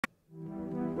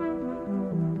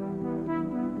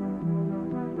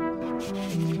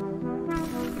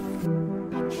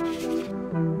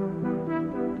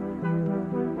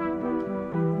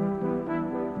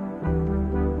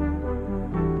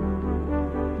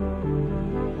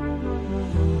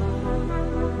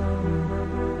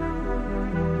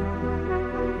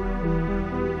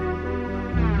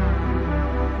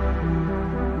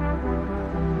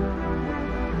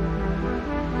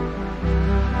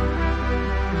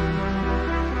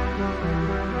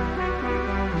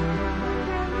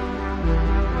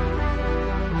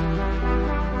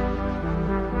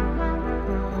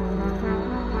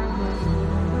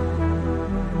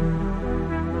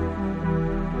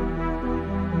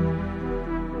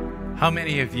How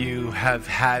many of you have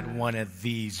had one of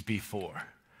these before?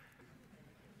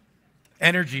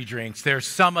 Energy drinks, they're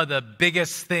some of the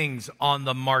biggest things on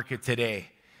the market today.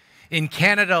 In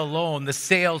Canada alone, the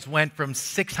sales went from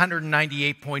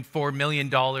 $698.4 million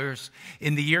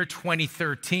in the year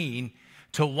 2013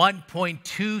 to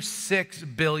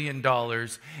 $1.26 billion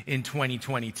in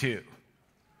 2022.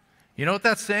 You know what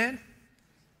that's saying?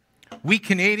 We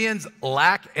Canadians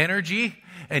lack energy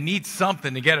and need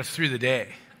something to get us through the day.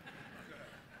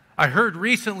 I heard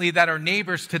recently that our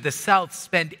neighbors to the south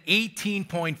spend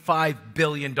 $18.5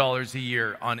 billion a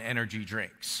year on energy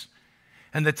drinks.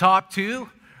 And the top two,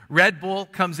 Red Bull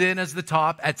comes in as the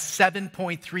top at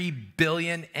 $7.3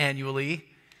 billion annually.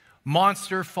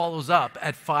 Monster follows up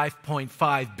at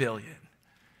 $5.5 billion.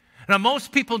 Now,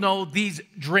 most people know these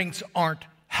drinks aren't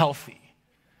healthy.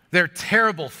 They're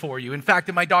terrible for you. In fact,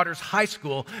 in my daughter's high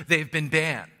school, they've been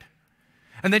banned.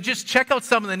 And then just check out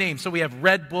some of the names. So we have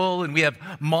Red Bull and we have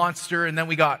Monster, and then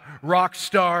we got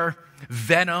Rockstar,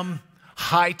 Venom,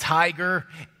 High Tiger,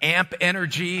 Amp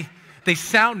Energy. They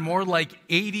sound more like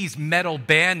 80s metal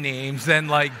band names than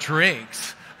like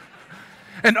drinks.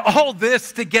 And all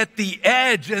this to get the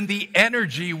edge and the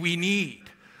energy we need.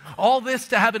 All this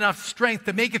to have enough strength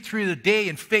to make it through the day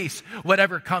and face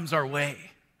whatever comes our way.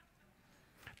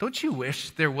 Don't you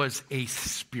wish there was a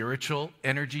spiritual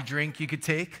energy drink you could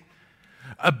take?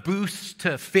 A boost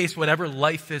to face whatever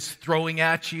life is throwing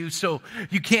at you so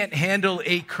you can't handle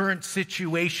a current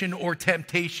situation or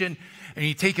temptation, and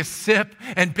you take a sip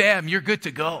and bam, you're good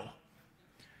to go.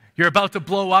 You're about to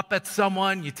blow up at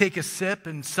someone, you take a sip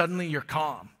and suddenly you're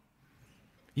calm.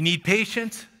 You need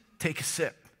patience? Take a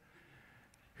sip.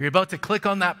 You're about to click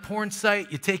on that porn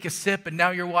site, you take a sip and now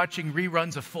you're watching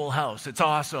reruns of Full House. It's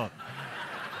awesome.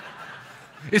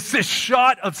 It's this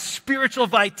shot of spiritual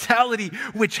vitality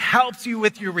which helps you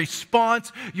with your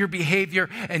response, your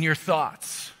behavior, and your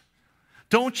thoughts.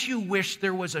 Don't you wish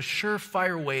there was a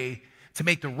surefire way to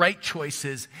make the right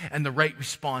choices and the right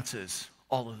responses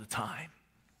all of the time?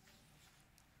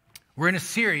 We're in a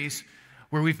series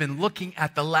where we've been looking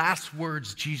at the last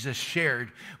words Jesus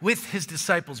shared with his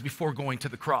disciples before going to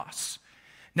the cross.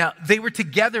 Now, they were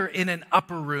together in an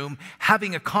upper room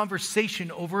having a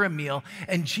conversation over a meal,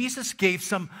 and Jesus gave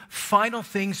some final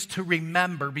things to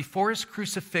remember before his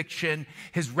crucifixion,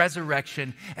 his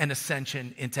resurrection, and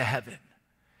ascension into heaven.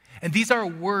 And these are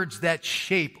words that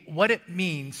shape what it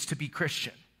means to be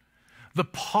Christian, the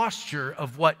posture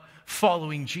of what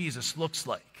following Jesus looks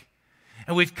like.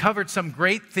 And we've covered some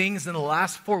great things in the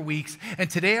last 4 weeks, and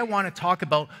today I want to talk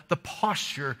about the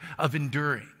posture of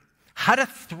enduring, how to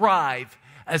thrive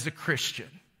as a Christian.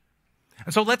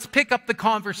 And so let's pick up the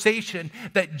conversation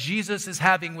that Jesus is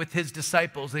having with his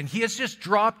disciples. And he has just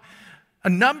dropped a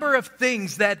number of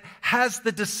things that has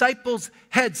the disciples'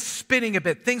 heads spinning a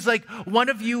bit. Things like, one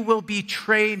of you will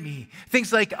betray me.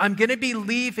 Things like, I'm going to be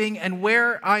leaving, and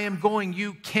where I am going,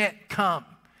 you can't come.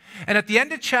 And at the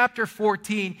end of chapter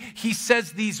 14, he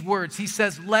says these words. He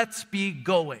says, let's be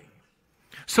going.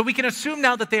 So we can assume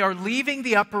now that they are leaving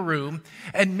the upper room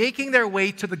and making their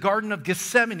way to the Garden of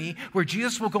Gethsemane, where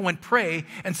Jesus will go and pray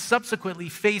and subsequently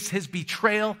face his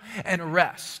betrayal and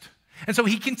arrest. And so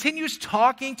he continues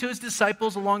talking to his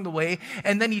disciples along the way,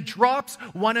 and then he drops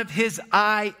one of his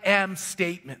I am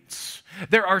statements.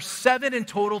 There are 7 in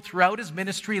total throughout his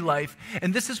ministry life,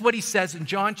 and this is what he says in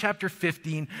John chapter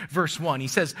 15, verse 1. He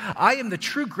says, I am the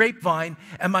true grapevine,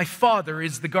 and my Father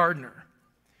is the gardener.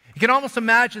 You can almost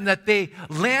imagine that they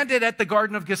landed at the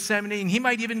Garden of Gethsemane, and he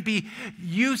might even be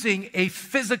using a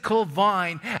physical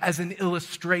vine as an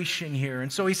illustration here.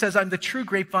 And so he says, I'm the true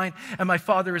grapevine, and my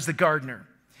Father is the gardener.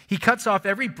 He cuts off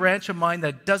every branch of mine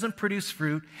that doesn't produce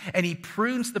fruit, and he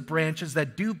prunes the branches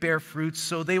that do bear fruit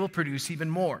so they will produce even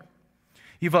more.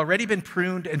 You've already been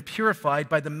pruned and purified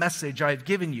by the message I have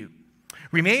given you.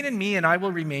 Remain in me, and I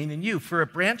will remain in you. For a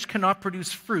branch cannot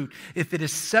produce fruit if it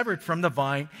is severed from the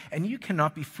vine, and you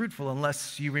cannot be fruitful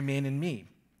unless you remain in me.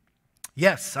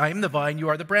 Yes, I am the vine, you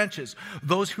are the branches.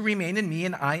 Those who remain in me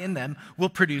and I in them will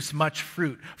produce much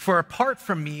fruit. For apart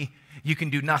from me, you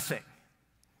can do nothing.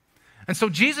 And so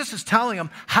Jesus is telling them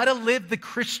how to live the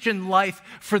Christian life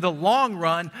for the long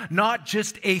run, not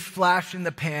just a flash in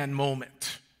the pan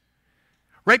moment.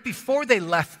 Right before they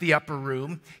left the upper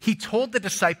room, he told the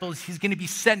disciples he's going to be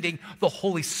sending the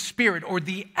Holy Spirit, or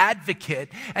the advocate.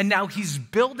 And now he's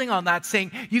building on that,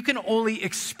 saying, you can only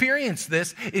experience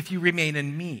this if you remain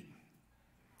in me.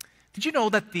 Did you know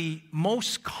that the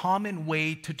most common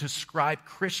way to describe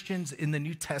Christians in the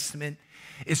New Testament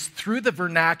is through the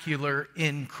vernacular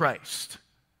in Christ?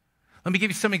 Let me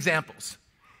give you some examples.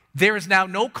 There is now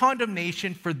no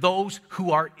condemnation for those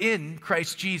who are in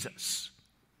Christ Jesus.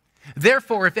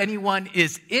 Therefore, if anyone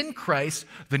is in Christ,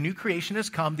 the new creation has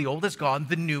come, the old is gone,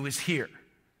 the new is here.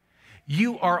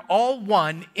 You are all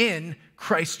one in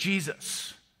Christ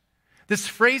Jesus. This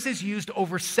phrase is used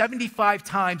over 75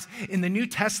 times in the New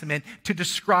Testament to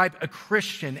describe a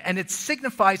Christian, and it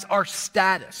signifies our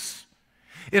status.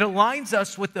 It aligns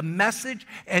us with the message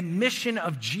and mission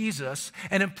of Jesus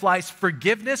and implies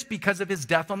forgiveness because of his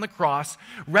death on the cross,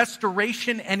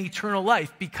 restoration and eternal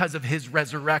life because of his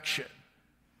resurrection.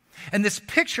 And this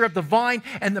picture of the vine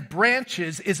and the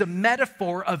branches is a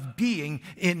metaphor of being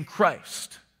in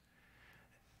Christ.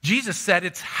 Jesus said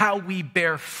it's how we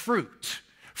bear fruit.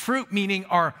 Fruit meaning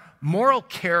our moral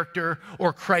character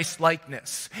or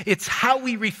Christ-likeness. It's how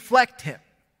we reflect him.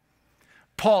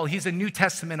 Paul, he's a New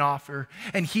Testament author,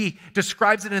 and he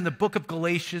describes it in the book of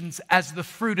Galatians as the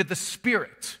fruit of the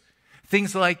Spirit.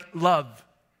 Things like love,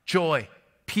 joy,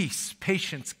 peace,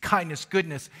 patience, kindness,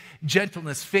 goodness,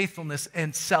 gentleness, faithfulness,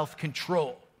 and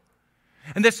self-control.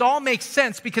 And this all makes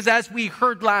sense because, as we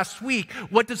heard last week,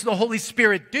 what does the Holy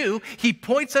Spirit do? He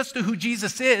points us to who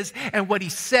Jesus is and what he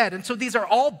said. And so these are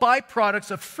all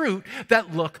byproducts of fruit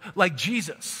that look like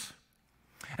Jesus.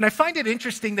 And I find it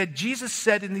interesting that Jesus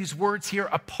said in these words here,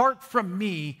 apart from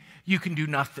me, you can do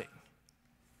nothing.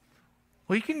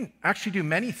 Well, you can actually do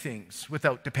many things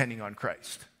without depending on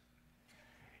Christ.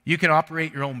 You can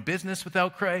operate your own business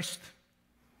without Christ.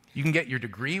 You can get your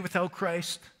degree without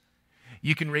Christ.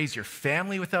 You can raise your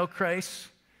family without Christ.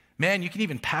 Man, you can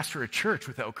even pastor a church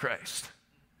without Christ.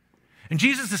 And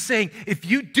Jesus is saying, if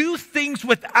you do things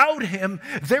without him,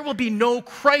 there will be no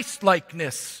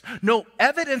Christ-likeness, no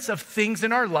evidence of things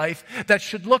in our life that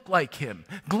should look like him.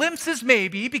 Glimpses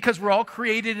maybe, because we're all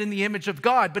created in the image of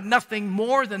God, but nothing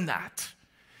more than that.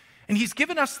 And he's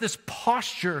given us this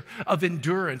posture of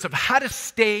endurance, of how to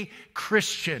stay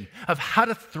Christian, of how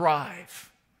to thrive.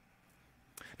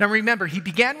 Now remember, he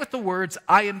began with the words,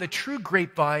 I am the true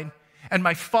grapevine, and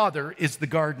my Father is the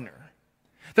gardener.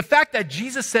 The fact that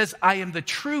Jesus says, I am the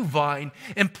true vine,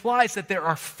 implies that there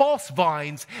are false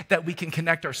vines that we can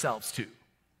connect ourselves to.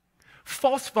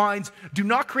 False vines do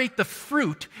not create the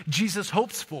fruit Jesus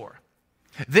hopes for.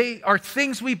 They are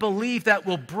things we believe that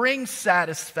will bring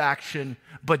satisfaction,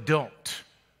 but don't.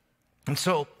 And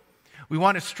so we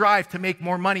want to strive to make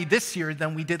more money this year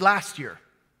than we did last year.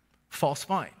 False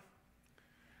vine.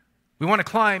 We want to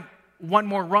climb one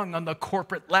more rung on the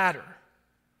corporate ladder.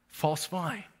 False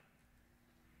vine.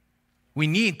 We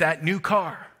need that new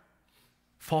car.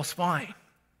 False vine.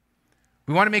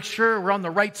 We want to make sure we're on the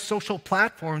right social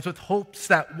platforms with hopes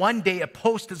that one day a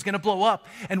post is going to blow up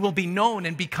and we'll be known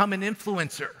and become an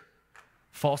influencer.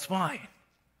 False vine.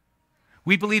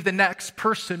 We believe the next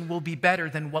person will be better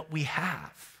than what we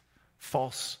have.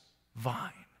 False vine.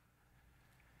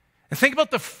 And think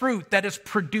about the fruit that is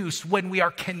produced when we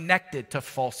are connected to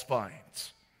false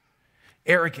vines.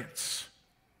 Arrogance,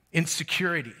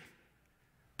 insecurity,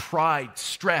 pride,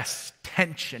 stress,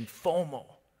 tension, FOMO.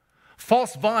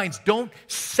 False vines don't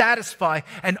satisfy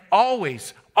and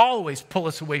always pull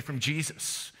us away from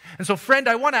Jesus. And so, friend,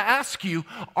 I want to ask you,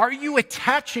 are you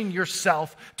attaching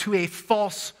yourself to a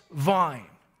false vine?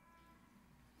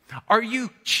 Are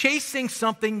you chasing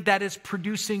something that is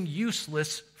producing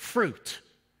useless fruit?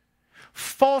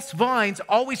 False vines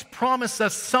always promise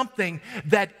us something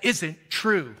that isn't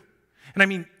true. And I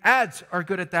mean, ads are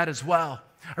good at that as well.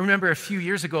 I remember a few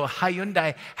years ago,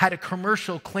 Hyundai had a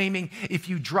commercial claiming if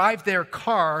you drive their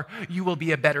car, you will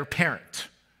be a better parent.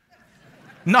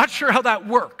 Not sure how that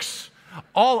works.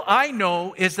 All I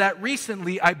know is that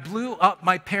recently I blew up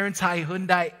my parents'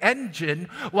 Hyundai engine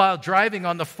while driving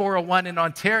on the 401 in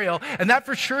Ontario, and that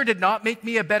for sure did not make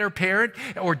me a better parent,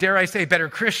 or dare I say, better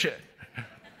Christian.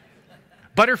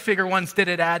 Butterfinger once did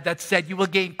an ad that said you will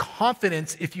gain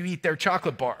confidence if you eat their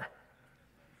chocolate bar.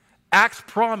 Axe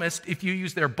promised if you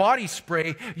use their body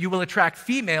spray, you will attract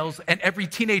females, and every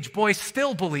teenage boy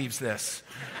still believes this.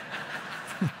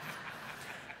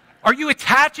 Are you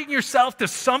attaching yourself to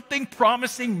something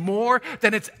promising more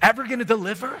than it's ever going to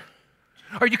deliver?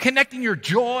 Are you connecting your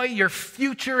joy, your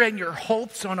future, and your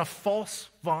hopes on a false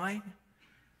vine?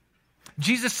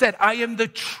 Jesus said, I am the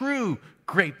true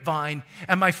grapevine,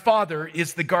 and my Father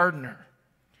is the gardener.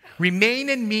 Remain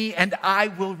in me, and I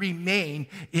will remain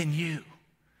in you.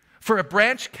 For a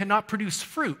branch cannot produce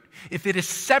fruit if it is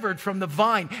severed from the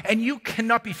vine, and you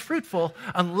cannot be fruitful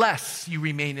unless you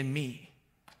remain in me.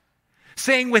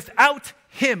 Saying, without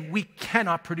him, we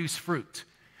cannot produce fruit.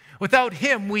 Without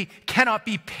him, we cannot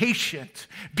be patient,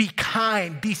 be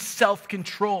kind, be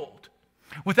self-controlled.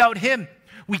 Without him,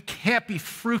 we can't be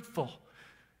fruitful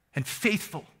and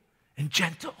faithful and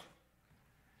gentle.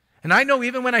 And I know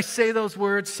even when I say those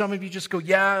words, some of you just go,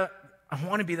 yeah, I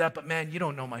want to be that, but man, you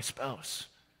don't know my spouse.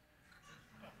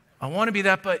 I want to be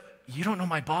that, but you don't know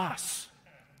my boss.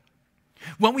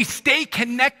 When we stay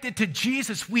connected to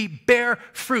Jesus, we bear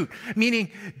fruit. Meaning,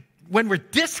 when we're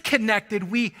disconnected,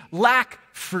 we lack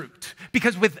fruit.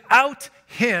 Because without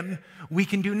him, we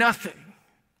can do nothing.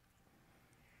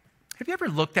 Have you ever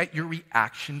looked at your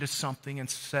reaction to something and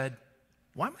said,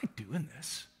 why am I doing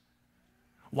this?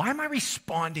 Why am I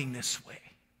responding this way?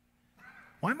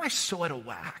 Why am I so out of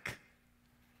whack?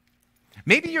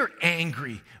 Maybe you're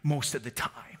angry most of the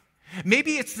time.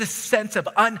 Maybe it's this sense of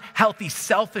unhealthy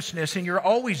selfishness and you're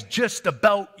always just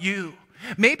about you.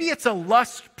 Maybe it's a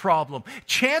lust problem.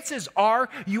 Chances are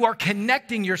you are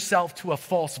connecting yourself to a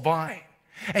false vine.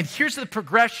 And here's the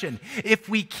progression. If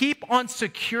we keep on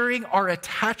securing our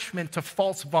attachment to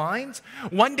false vines,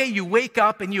 one day you wake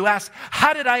up and you ask,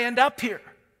 how did I end up here?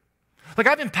 Like,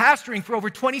 I've been pastoring for over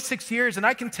 26 years, and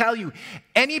I can tell you,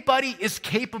 anybody is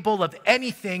capable of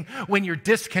anything when you're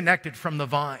disconnected from the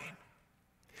vine.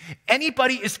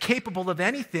 Anybody is capable of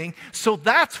anything, so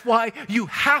that's why you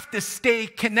have to stay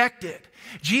connected.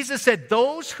 Jesus said,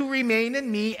 those who remain in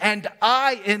me and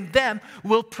I in them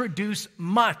will produce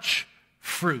much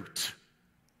fruit.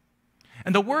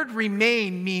 And the word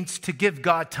remain means to give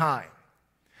God time.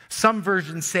 Some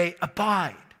versions say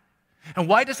abide. And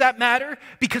why does that matter?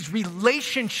 Because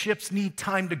relationships need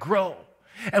time to grow.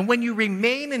 And when you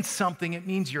remain in something, it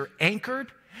means you're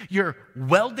anchored, you're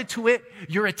welded to it,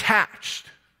 you're attached.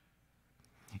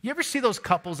 You ever see those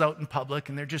couples out in public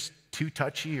and they're just too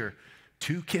touchy or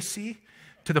too kissy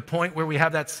to the point where we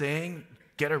have that saying,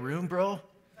 get a room, bro?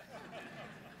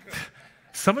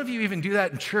 Some of you even do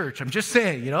that in church. I'm just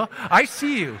saying, you know, I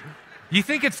see you. You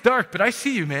think it's dark, but I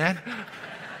see you, man.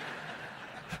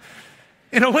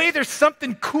 In a way, there's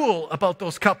something cool about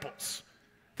those couples.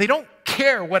 They don't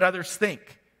care what others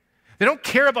think. They don't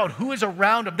care about who is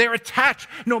around them. They're attached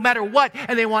no matter what,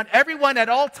 and they want everyone at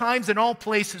all times and all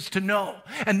places to know.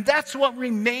 And that's what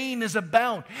remain is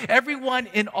about. Everyone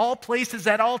in all places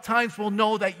at all times will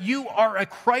know that you are a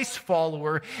Christ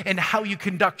follower in how you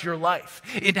conduct your life,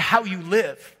 in how you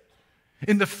live,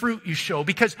 in the fruit you show,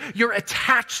 because you're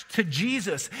attached to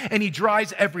Jesus, and he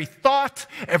drives every thought,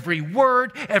 every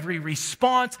word, every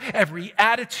response, every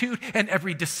attitude, and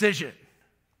every decision.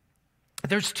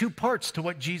 There's two parts to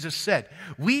what Jesus said.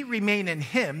 We remain in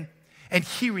him, and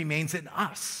he remains in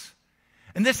us.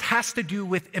 And this has to do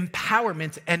with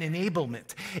empowerment and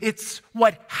enablement. It's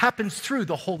what happens through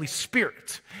the Holy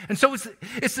Spirit. And so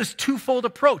it's this twofold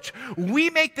approach.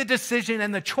 We make the decision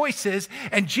and the choices,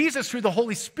 and Jesus, through the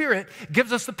Holy Spirit,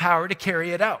 gives us the power to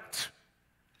carry it out.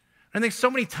 I think so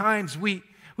many times we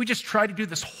just try to do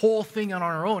this whole thing on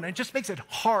our own, and it just makes it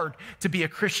hard to be a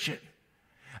Christian.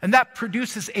 And that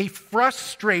produces a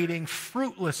frustrating,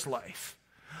 fruitless life.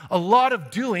 A lot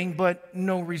of doing, but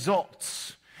no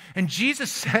results. And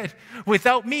Jesus said,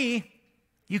 without me,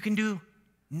 you can do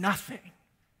nothing.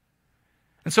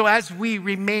 And so as we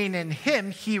remain in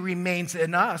him, he remains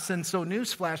in us. And so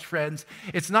newsflash, friends,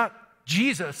 it's not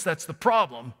Jesus that's the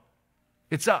problem.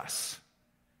 It's us.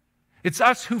 It's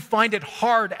us who find it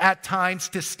hard at times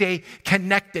to stay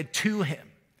connected to him.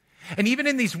 And even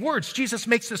in these words, Jesus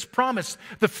makes this promise.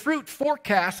 The fruit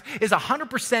forecast is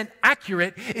 100%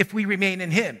 accurate if we remain in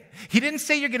him. He didn't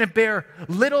say you're going to bear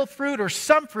little fruit or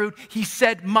some fruit. He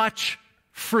said much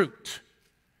fruit.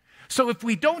 So if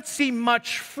we don't see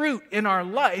much fruit in our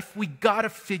life, we got to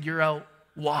figure out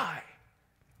why.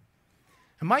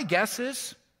 And my guess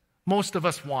is most of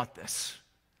us want this.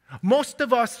 Most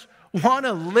of us want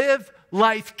to live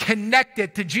life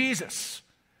connected to Jesus.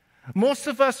 Most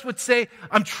of us would say,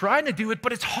 I'm trying to do it,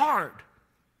 but it's hard.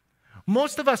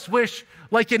 Most of us wish,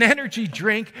 like an energy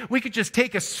drink, we could just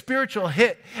take a spiritual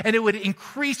hit and it would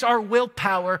increase our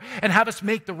willpower and have us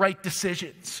make the right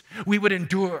decisions. We would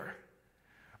endure.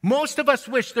 Most of us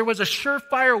wish there was a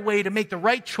surefire way to make the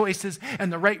right choices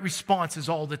and the right responses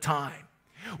all the time.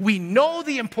 We know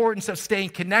the importance of staying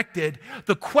connected.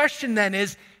 The question then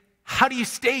is, how do you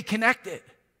stay connected?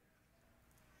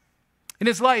 In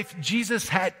his life, Jesus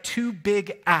had two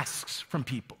big asks from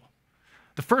people.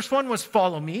 The first one was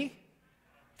follow me.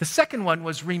 The second one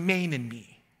was remain in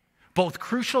me. Both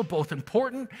crucial, both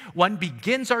important. One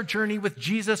begins our journey with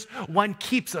Jesus. One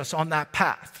keeps us on that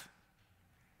path.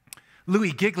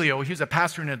 Louis Giglio, he was a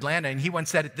pastor in Atlanta, and he once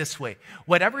said it this way: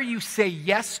 whatever you say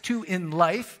yes to in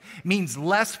life means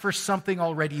less for something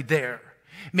already there.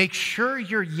 Make sure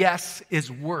your yes is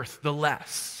worth the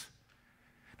less.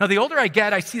 Now, the older I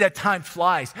get, I see that time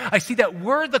flies. I see that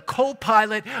we're the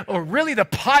co-pilot, or really the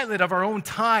pilot of our own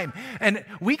time, and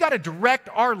we got to direct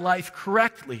our life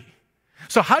correctly.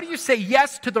 So how do you say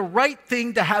yes to the right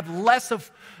thing to have less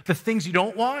of the things you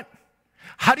don't want?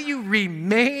 How do you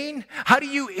remain? How do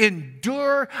you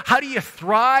endure? How do you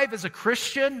thrive as a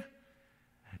Christian?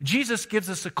 Jesus gives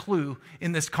us a clue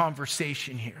in this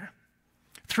conversation here.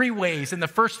 3 ways, and the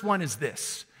first one is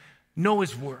this: know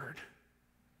his word.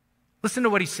 Listen to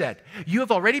what he said. You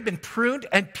have already been pruned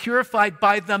and purified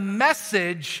by the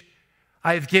message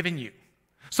I have given you.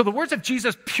 So the words of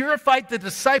Jesus purified the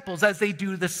disciples as they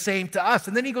do the same to us.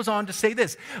 And then he goes on to say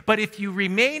this: but if you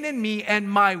remain in me and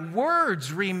my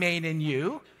words remain in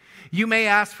you, you may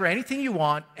ask for anything you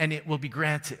want and it will be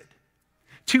granted.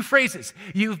 2 phrases.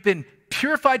 You've been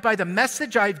purified by the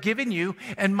message I've given you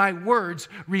and my words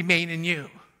remain in you.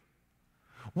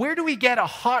 Where do we get a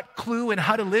hot clue in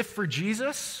how to live for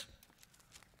Jesus?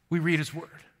 We read his word.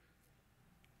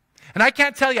 And I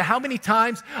can't tell you how many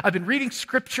times I've been reading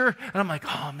scripture and I'm like,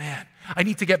 oh man, I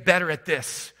need to get better at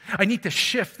this. I need to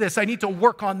shift this. I need to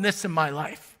work on this in my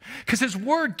life. Because his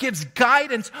word gives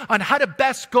guidance on how to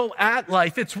best go at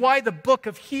life. It's why the book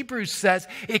of Hebrews says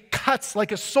it cuts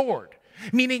like a sword,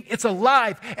 meaning it's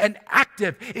alive and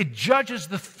active. It judges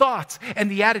the thoughts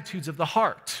and the attitudes of the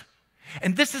heart.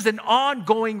 And this is an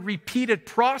ongoing, repeated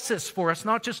process for us,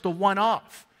 not just a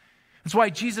one-off. That's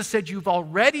why Jesus said you've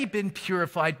already been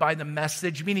purified by the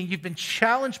message, meaning you've been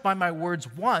challenged by my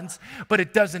words once, but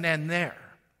it doesn't end there.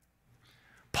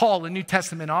 Paul, a New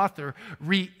Testament author,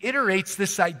 reiterates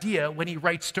this idea when he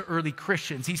writes to early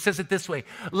Christians. He says it this way: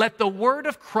 let the word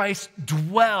of Christ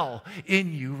dwell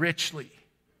in you richly.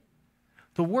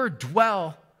 The word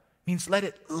dwell means let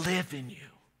it live in you.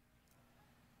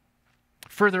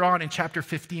 Further on in chapter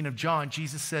 15 of John,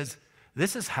 Jesus says,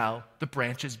 this is how the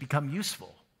branches become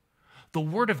useful. The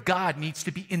word of God needs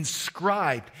to be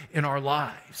inscribed in our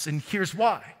lives. And here's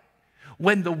why.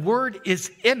 When the word is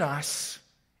in us,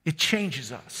 it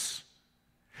changes us.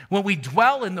 When we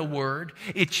dwell in the word,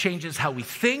 it changes how we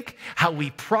think, how we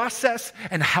process,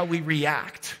 and how we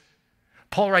react.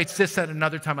 Paul writes this at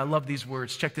another time. I love these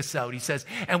words. Check this out. He says,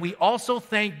 and we also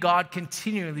thank God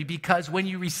continually because when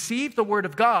you received the word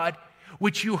of God,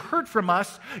 which you heard from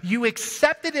us, you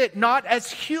accepted it not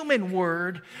as human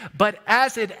word, but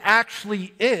as it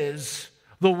actually is,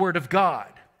 the word of God,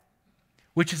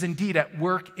 which is indeed at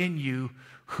work in you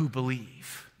who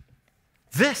believe.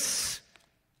 This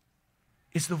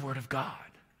is the word of God.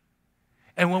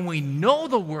 And when we know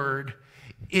the word,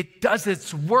 it does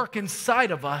its work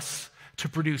inside of us to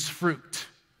produce fruit.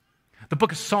 The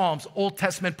book of Psalms, Old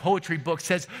Testament poetry book,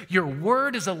 says, your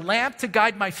word is a lamp to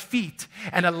guide my feet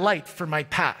and a light for my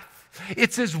path.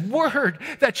 It's his word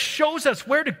that shows us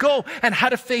where to go and how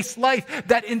to face life,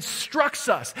 that instructs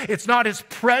us. It's not his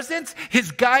presence,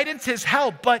 his guidance, his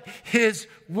help, but his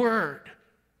word.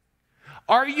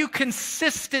 Are you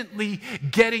consistently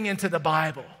getting into the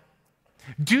Bible?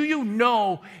 Do you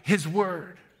know his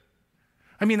word?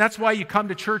 I mean, that's why you come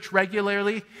to church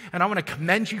regularly, and I want to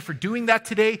commend you for doing that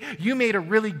today. You made a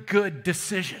really good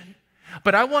decision.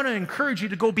 But I want to encourage you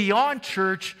to go beyond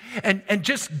church and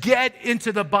just get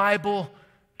into the Bible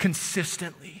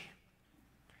consistently.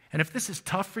 And if this is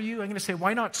tough for you, I'm going to say,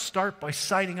 why not start by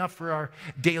signing up for our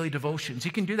daily devotions?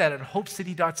 You can do that at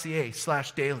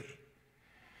hopecity.ca/daily.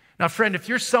 Now, friend, if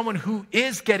you're someone who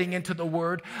is getting into the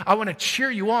word, I want to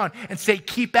cheer you on and say,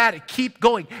 keep at it, keep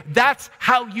going. That's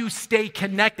how you stay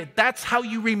connected. That's how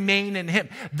you remain in him.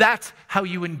 That's how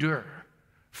you endure.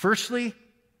 Firstly,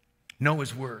 know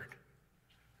his word.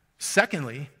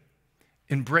 Secondly,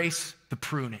 embrace the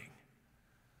pruning.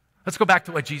 Let's go back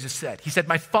to what Jesus said. He said,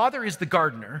 my Father is the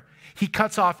gardener. He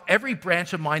cuts off every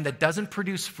branch of mine that doesn't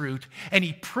produce fruit, and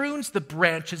he prunes the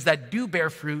branches that do bear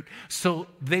fruit so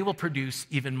they will produce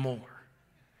even more.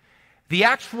 The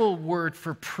actual word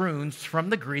for prunes from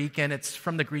the Greek, and it's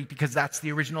from the Greek because that's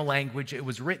the original language it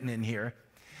was written in here,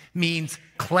 means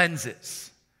cleanses,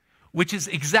 which is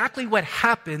exactly what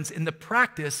happens in the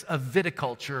practice of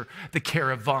viticulture, the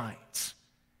care of vines.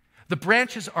 The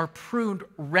branches are pruned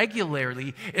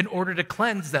regularly in order to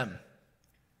cleanse them.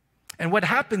 And what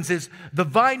happens is the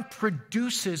vine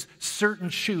produces certain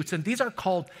shoots, and these are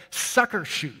called sucker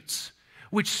shoots,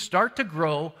 which start to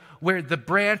grow where the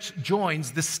branch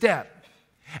joins the stem.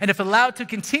 And if allowed to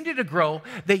continue to grow,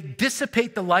 they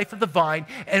dissipate the life of the vine,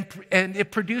 and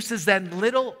it produces then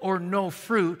little or no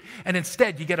fruit, and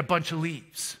instead you get a bunch of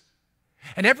leaves.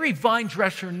 And every vine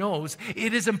dresser knows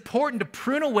it is important to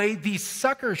prune away these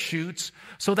sucker shoots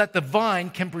so that the vine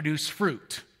can produce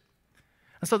fruit.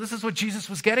 And so this is what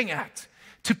Jesus was getting at.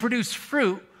 To produce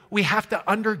fruit, we have to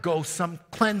undergo some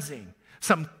cleansing,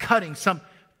 some cutting, some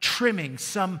trimming,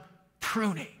 some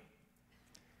pruning.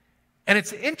 And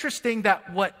it's interesting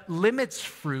that what limits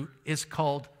fruit is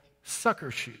called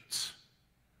sucker shoots.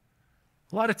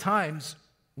 A lot of times,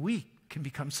 we can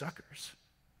become suckers.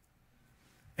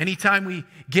 Anytime we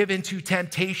give into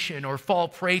temptation or fall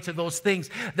prey to those things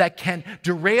that can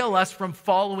derail us from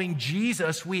following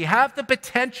Jesus, we have the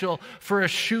potential for a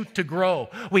shoot to grow.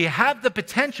 We have the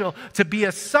potential to be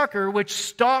a sucker which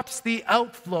stops the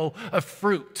outflow of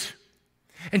fruit.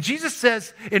 And Jesus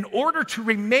says, in order to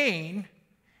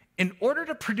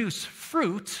produce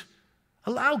fruit,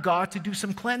 allow God to do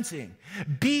some cleansing.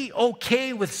 Be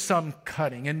okay with some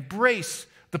cutting. Embrace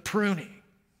the pruning.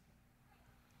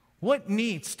 What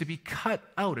needs to be cut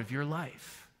out of your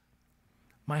life?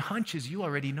 My hunch is you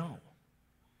already know.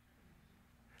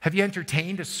 Have you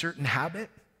entertained a certain habit,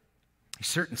 a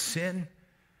certain sin,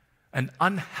 an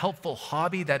unhelpful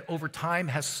hobby that over time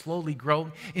has slowly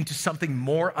grown into something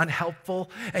more unhelpful,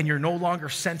 and you're no longer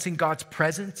sensing God's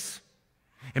presence?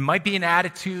 It might be an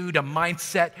attitude, a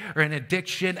mindset, or an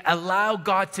addiction. Allow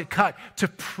God to cut, to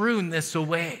prune this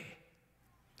away.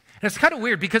 And it's kind of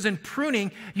weird because in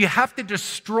pruning, you have to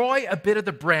destroy a bit of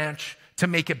the branch to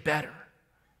make it better.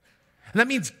 And that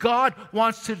means God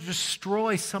wants to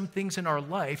destroy some things in our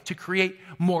life to create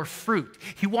more fruit.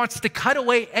 He wants to cut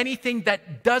away anything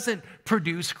that doesn't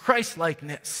produce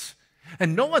Christ-likeness.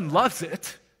 And no one loves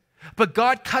it, but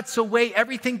God cuts away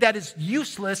everything that is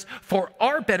useless for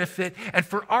our benefit and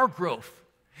for our growth.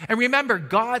 And remember,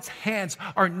 God's hands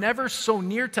are never so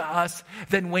near to us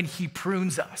than when He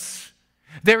prunes us.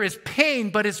 There is pain,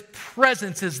 but His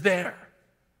presence is there.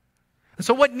 And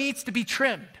so what needs to be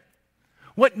trimmed?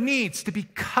 What needs to be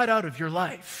cut out of your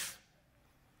life?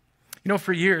 You know,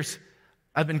 for years,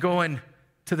 I've been going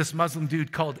to this Muslim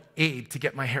dude called Abe to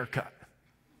get my hair cut.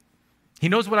 He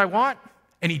knows what I want,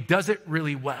 and he does it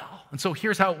really well. And so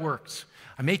here's how it works.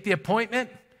 I make the appointment.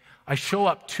 I show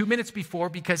up 2 minutes before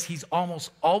because he's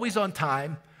almost always on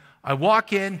time. I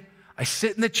walk in. I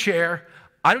sit in the chair.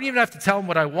 I don't even have to tell him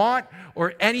what I want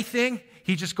or anything.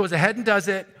 He just goes ahead and does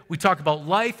it. We talk about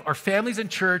life, our families in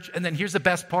church, and then here's the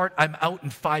best part. I'm out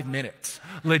in 5 minutes.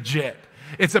 Legit.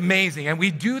 It's amazing. And we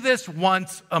do this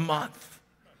once a month.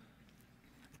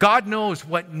 God knows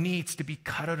what needs to be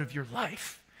cut out of your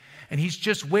life. And He's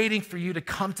just waiting for you to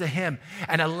come to Him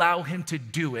and allow Him to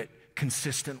do it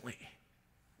consistently.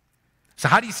 So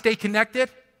how do you stay connected?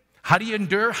 How do you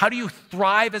endure? How do you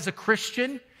thrive as a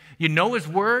Christian? You know His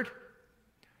Word.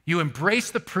 You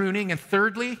embrace the pruning, and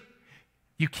thirdly,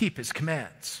 you keep His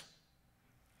commands.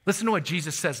 Listen to what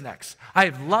Jesus says next. I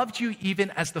have loved you even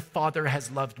as the Father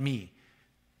has loved me.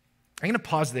 I'm going to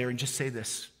pause there and just say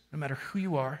this. No matter who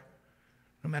you are,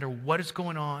 no matter what is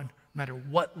going on, no matter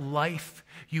what life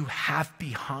you have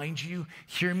behind you,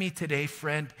 hear me today,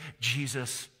 friend.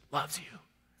 Jesus loves you.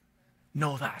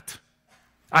 Know that.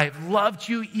 I have loved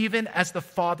you even as the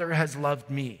Father has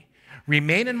loved me.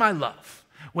 Remain in my love.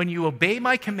 When you obey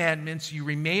my commandments, you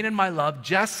remain in my love,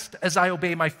 just as I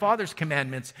obey my Father's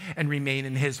commandments and remain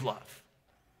in His love.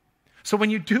 So when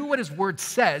you do what His Word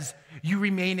says, you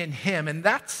remain in Him, and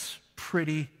that's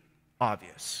pretty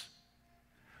obvious.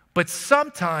 But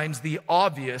sometimes the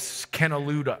obvious can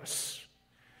elude us.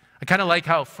 I kind of like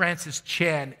how Francis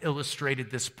Chan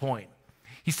illustrated this point.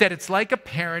 He said it's like a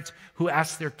parent who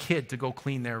asks their kid to go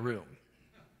clean their room.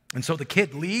 And so the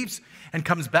kid leaves and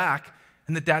comes back,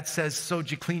 and the dad says, so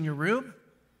did you clean your room?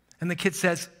 And the kid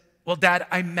says, well, Dad,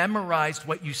 I memorized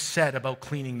what you said about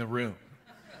cleaning the room.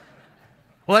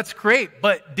 Well, that's great,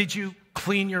 but did you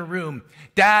clean your room?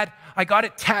 Dad, I got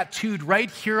it tattooed right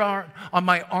here on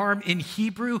my arm in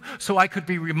Hebrew so I could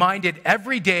be reminded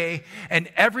every day and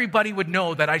everybody would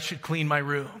know that I should clean my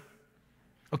room.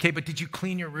 Okay, but did you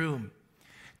clean your room?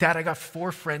 Dad, I got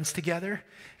 4 friends together,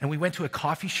 and we went to a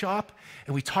coffee shop,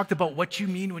 and we talked about what you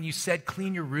mean when you said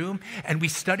clean your room, and we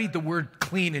studied the word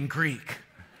clean in Greek.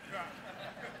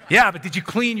 Yeah, but did you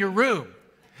clean your room?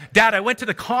 Dad, I went to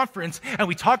the conference, and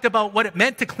we talked about what it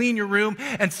meant to clean your room,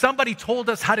 and somebody told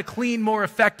us how to clean more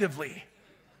effectively.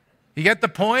 You get the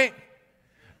point?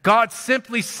 God's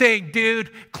simply saying,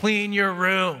 dude, clean your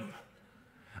room.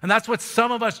 And that's what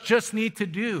some of us just need to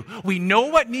do. We know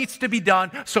what needs to be done,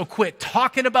 so quit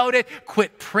talking about it,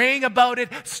 quit praying about it,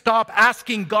 stop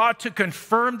asking God to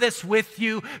confirm this with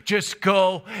you, just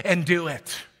go and do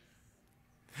it.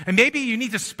 And maybe you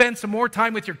need to spend some more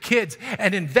time with your kids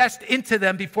and invest into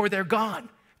them before they're gone.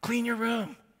 Clean your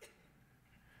room.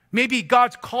 Maybe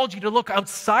God's called you to look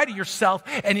outside of yourself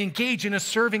and engage in a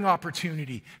serving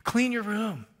opportunity. Clean your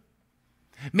room.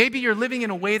 Maybe you're living in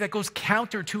a way that goes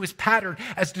counter to his pattern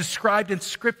as described in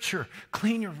Scripture.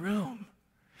 Clean your room.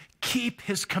 Keep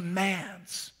his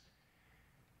commands.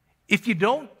 If you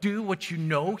don't do what you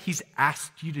know he's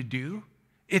asked you to do,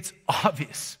 it's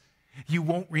obvious you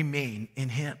won't remain in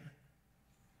him.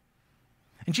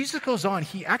 And Jesus goes on,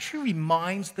 he actually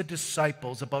reminds the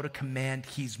disciples about a command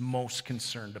he's most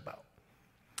concerned about.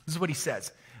 This is what he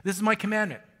says. This is my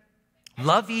commandment.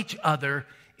 Love each other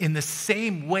in the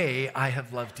same way I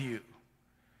have loved you.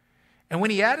 And when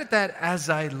he added that as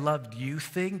I loved you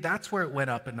thing, that's where it went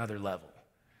up another level.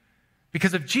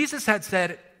 Because if Jesus had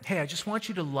said, hey, I just want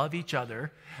you to love each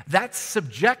other, that's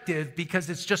subjective because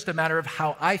it's just a matter of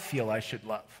how I feel I should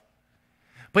love.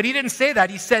 But he didn't say that.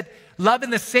 He said, love in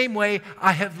the same way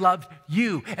I have loved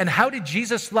you. And how did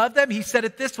Jesus love them? He said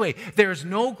it this way, there is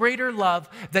no greater love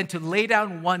than to lay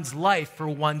down one's life for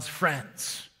one's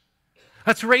friends.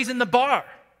 That's raising the bar.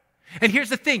 And here's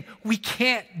the thing, we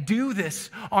can't do this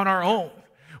on our own.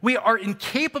 We are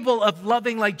incapable of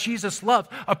loving like Jesus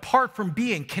loved apart from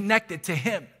being connected to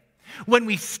him. When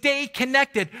we stay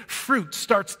connected, fruit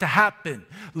starts to happen.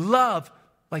 Love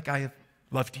like I have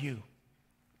loved you.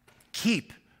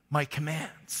 Keep my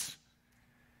commands.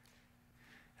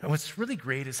 And what's really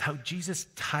great is how Jesus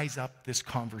ties up this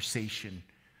conversation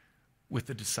with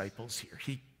the disciples here.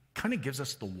 He kind of gives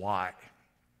us the why.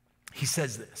 He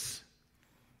says this,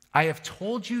 I have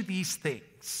told you these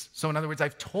things. So in other words,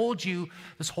 I've told you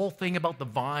this whole thing about the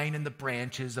vine and the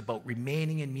branches, about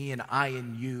remaining in me and I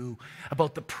in you,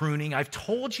 about the pruning. I've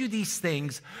told you these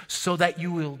things so that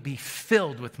you will be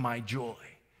filled with my joy.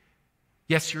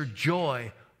 Yes, your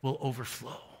joy will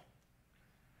overflow.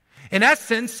 In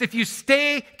essence, if you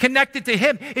stay connected to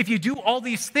him, if you do all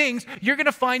these things, you're going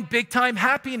to find big time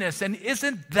happiness. And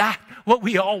isn't that what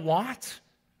we all want?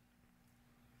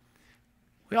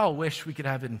 We all wish we could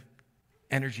have an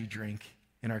energy drink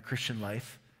in our Christian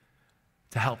life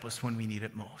to help us when we need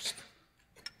it most,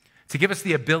 to give us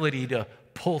the ability to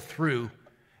pull through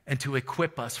and to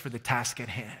equip us for the task at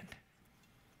hand.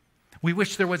 We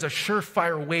wish there was a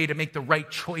surefire way to make the right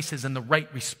choices and the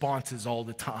right responses all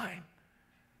the time.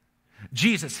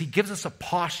 Jesus, he gives us a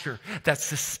posture that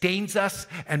sustains us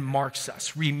and marks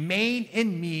us. Remain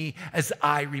in me as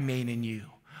I remain in you.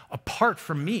 Apart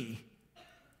from me,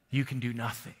 you can do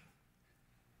nothing.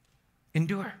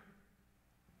 Endure.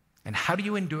 And how do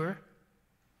you endure?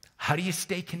 How do you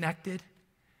stay connected?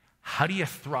 How do you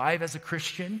thrive as a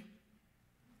Christian?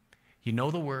 You know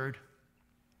the word,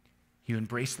 you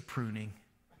embrace the pruning,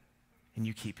 and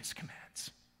you keep his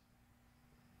commands.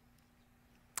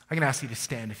 I'm going to ask you to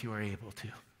stand if you are able to.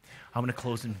 I'm going to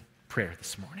close in prayer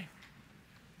this morning.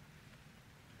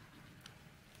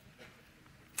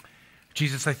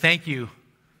 Jesus, I thank you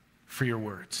for your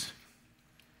words.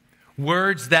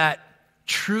 Words that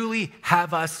truly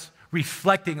have us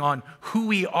reflecting on who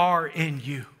we are in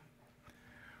you.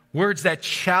 Words that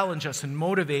challenge us and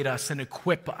motivate us and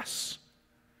equip us.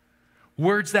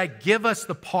 Words that give us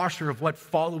the posture of what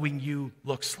following you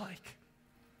looks like.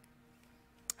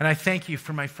 And I thank you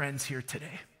for my friends here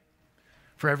today,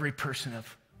 for every person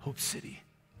of Hope City.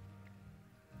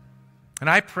 And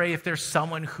I pray if there's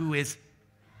someone who is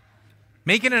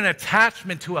making an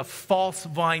attachment to a false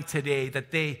vine today,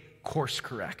 that they course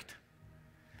correct.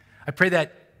 I pray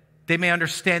that they may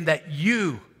understand that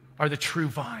you are the true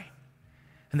vine.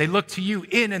 And they look to you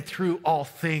in and through all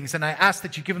things. And I ask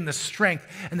that you give them the strength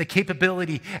and the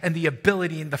capability and the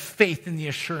ability and the faith and the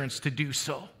assurance to do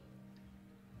so.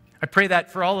 I pray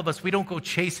that for all of us, we don't go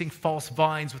chasing false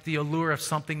vines with the allure of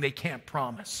something they can't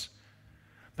promise.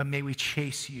 But may we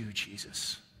chase you,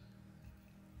 Jesus.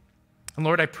 And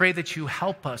Lord, I pray that you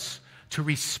help us to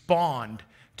respond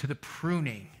to the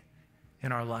pruning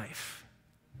in our life.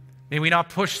 May we not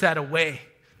push that away.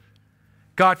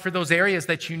 God, for those areas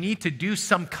that you need to do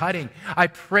some cutting, I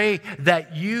pray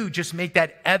that you just make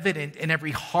that evident in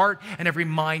every heart and every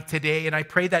mind today. And I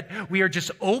pray that we are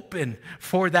just open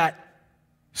for that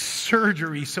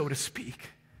surgery, so to speak,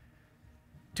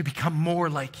 to become more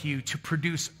like you, to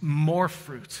produce more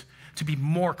fruit, to be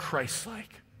more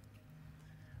Christ-like.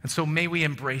 And so may we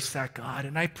embrace that, God.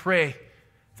 And I pray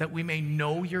that we may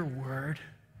know your word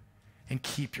and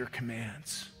keep your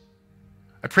commands.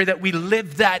 I pray that we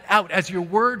live that out as your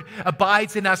word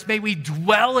abides in us. May we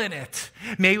dwell in it.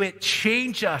 May it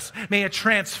change us. May it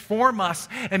transform us.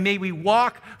 And may we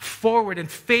walk forward in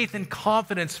faith and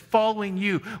confidence, following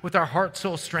you with our heart,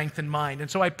 soul, strength, and mind.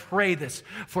 And so I pray this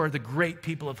for the great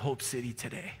people of Hope City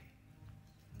today.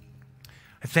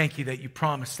 I thank you that you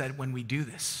promise that when we do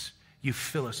this, you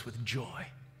fill us with joy.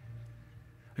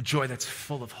 A joy that's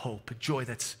full of hope. A joy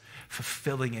that's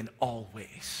fulfilling in all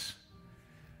ways.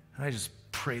 And I just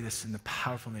pray this in the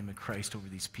powerful name of Christ over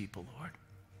these people, Lord.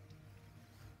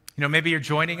 You know, maybe you're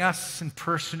joining us in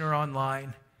person or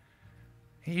online,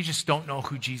 and you just don't know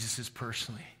who Jesus is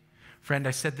personally. Friend,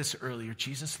 I said this earlier.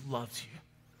 Jesus loves you.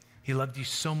 He loved you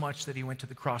so much that he went to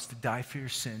the cross to die for your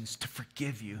sins, to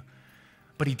forgive you.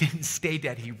 But he didn't stay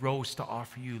dead. He rose to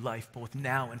offer you life both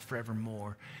now and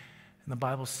forevermore. And the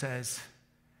Bible says,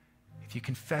 if you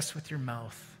confess with your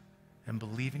mouth and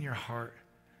believe in your heart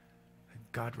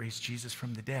God raised Jesus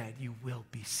from the dead, you will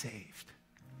be saved.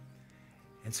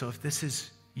 And so if this is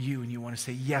you and you want to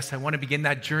say, yes, I want to begin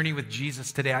that journey with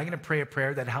Jesus today, I'm going to pray a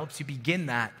prayer that helps you begin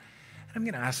that. And I'm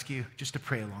going to ask you just to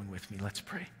pray along with me. Let's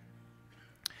pray.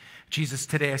 Jesus,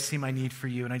 today I see my need for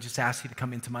you, and I just ask you to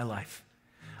come into my life.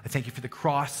 I thank you for the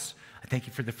cross. I thank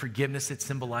you for the forgiveness it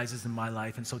symbolizes in my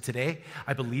life. And so today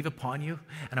I believe upon you,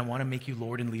 and I want to make you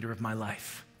Lord and leader of my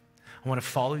life. I want to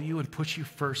follow you and push you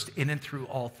first in and through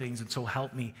all things, and so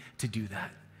help me to do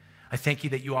that. I thank you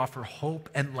that you offer hope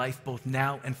and life both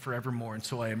now and forevermore, and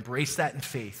so I embrace that in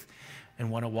faith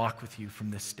and want to walk with you from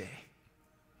this day.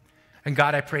 And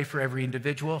God, I pray for every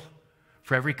individual,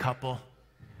 for every couple,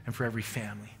 and for every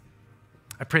family.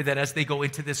 I pray that as they go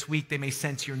into this week, they may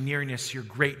sense your nearness, your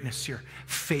greatness, your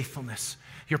faithfulness,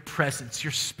 your presence,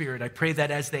 your spirit. I pray that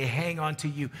as they hang on to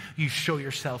you, you show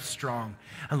yourself strong.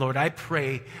 And Lord, I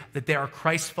pray that they are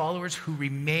Christ followers who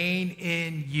remain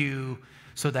in you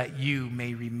so that you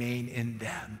may remain in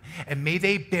them. And may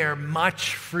they bear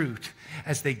much fruit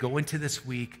as they go into this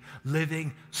week,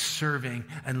 living, serving,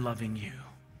 and loving you.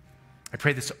 I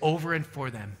pray this over and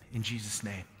for them in Jesus'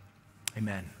 name.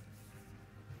 Amen.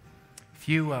 If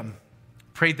you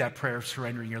prayed that prayer of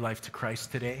surrendering your life to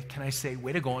Christ today, can I say,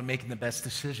 way to go on making the best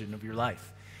decision of your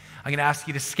life. I'm going to ask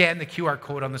you to scan the QR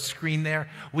code on the screen there.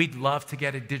 We'd love to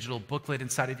get a digital booklet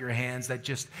inside of your hands that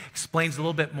just explains a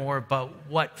little bit more about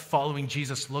what following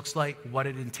Jesus looks like, what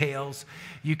it entails.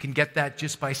 You can get that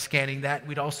just by scanning that.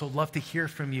 We'd also love to hear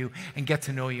from you and get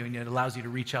to know you, and it allows you to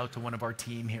reach out to one of our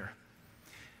team here.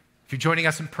 If you're joining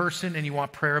us in person and you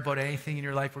want prayer about anything in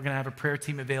your life, we're going to have a prayer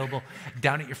team available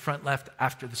down at your front left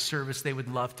after the service. They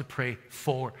would love to pray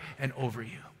for and over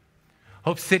you.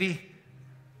 Hope City,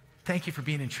 thank you for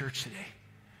being in church today.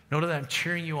 Know that I'm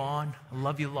cheering you on. I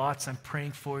love you lots. I'm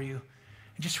praying for you.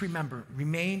 And just remember,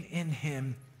 remain in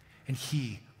him and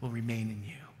he will remain in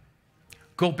you.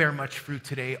 Go bear much fruit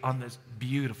today on this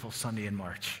beautiful Sunday in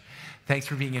March. Thanks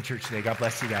for being in church today. God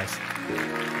bless you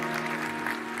guys.